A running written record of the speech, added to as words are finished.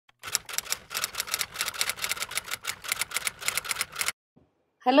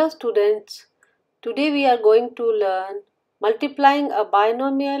Hello students, today we are going to learn multiplying a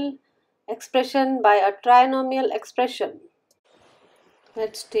binomial expression by a trinomial expression.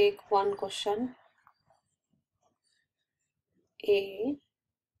 Let's take one question. A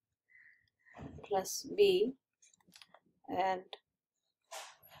plus B and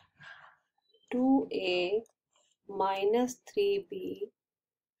 2A minus 3B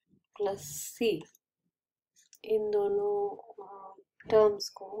plus C. इन दोनों terms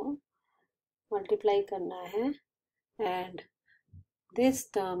को multiply करना है and this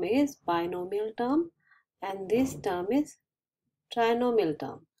term is binomial term and this term is trinomial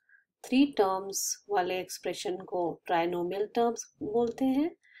term. 3 terms वाले expression को trinomial terms बोलते हैं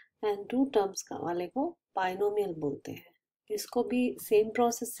and 2 terms का वाले को बाइनोमियल बोलते हैं. इसको भी सेम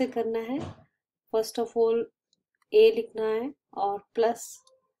प्रोसेस से करना है. फर्स्ट ऑफ ऑल ए लिखना है और प्लस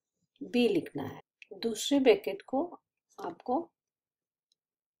बी लिखना है. दूसरे ब्रैकेट को आपको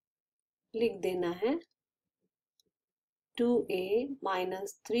लिख देना है 2a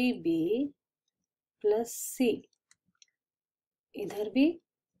माइनस 3b प्लस सी. इधर भी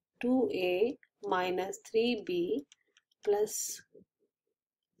 2a माइनस 3b प्लस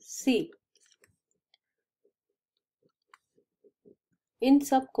सी. इन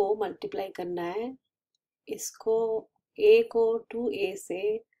सब को मल्टीप्लाई करना है. इसको a को 2a से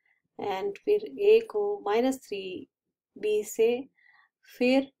एंड फिर a को माइनस 3b से,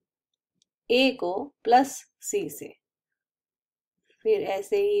 फिर a को प्लस c से, फिर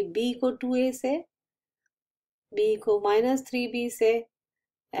ऐसे ही b को 2a से, b को माइनस 3b से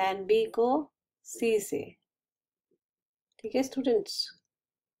एंड b को c से. ठीक है स्टूडेंट्स,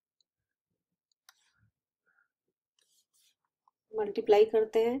 मल्टीप्लाई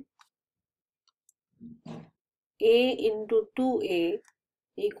करते हैं. a into 2a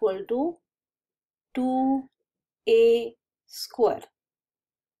equal to 2a square.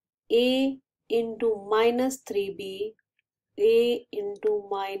 a into minus 3b, a into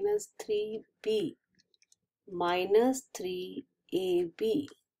minus 3b minus 3ab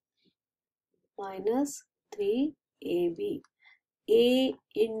minus 3ab. a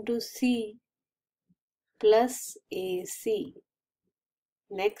into c plus ac.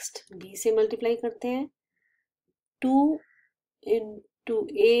 Next b से multiply करते हैं. 2 into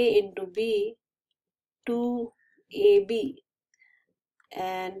a into b 2ab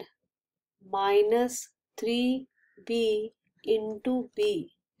and minus 3b into b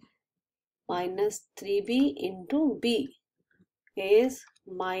minus 3b into b is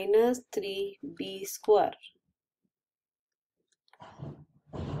minus 3b square.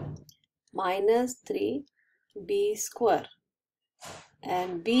 Minus 3b square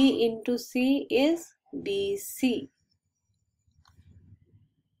and b into c is bc.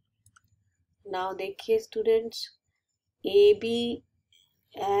 Now देखिए students, ab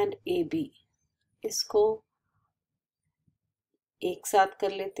and ab इसको एक साथ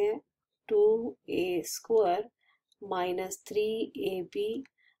कर लेते हैं. 2a square minus 3ab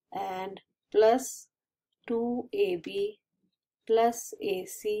and plus 2ab plus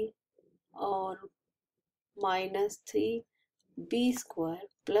ac और minus 3b square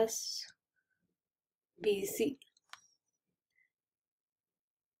plus bc.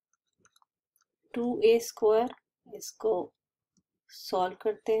 2a square इसको solve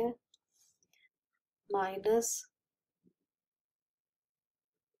करते हैं. Minus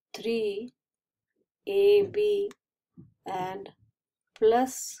 3ab and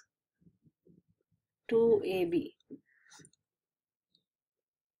plus 2ab.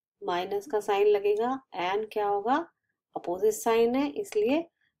 Minus का साइन लगेगा एंड क्या होगा, अपोजिट साइन है इसलिए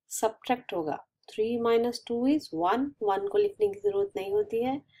सब्ट्रैक्ट होगा. 3 माइनस 2 इज 1. 1 को लिखने की जरूरत नहीं होती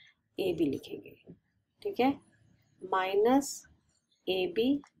है, ए बी लिखेंगे. ठीक है, माइनस ए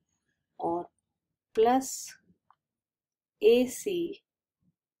बी और प्लस ए C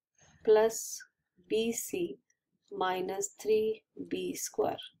plus B C minus 3b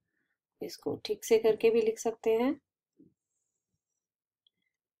square. इसको ठीक से करके भी लिख सकते हैं.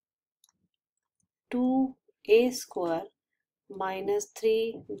 2a square minus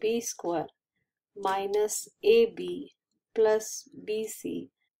 3b square minus A B plus B C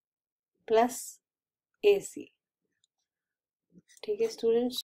plus AC. ठीक है स्टूडेंट्स.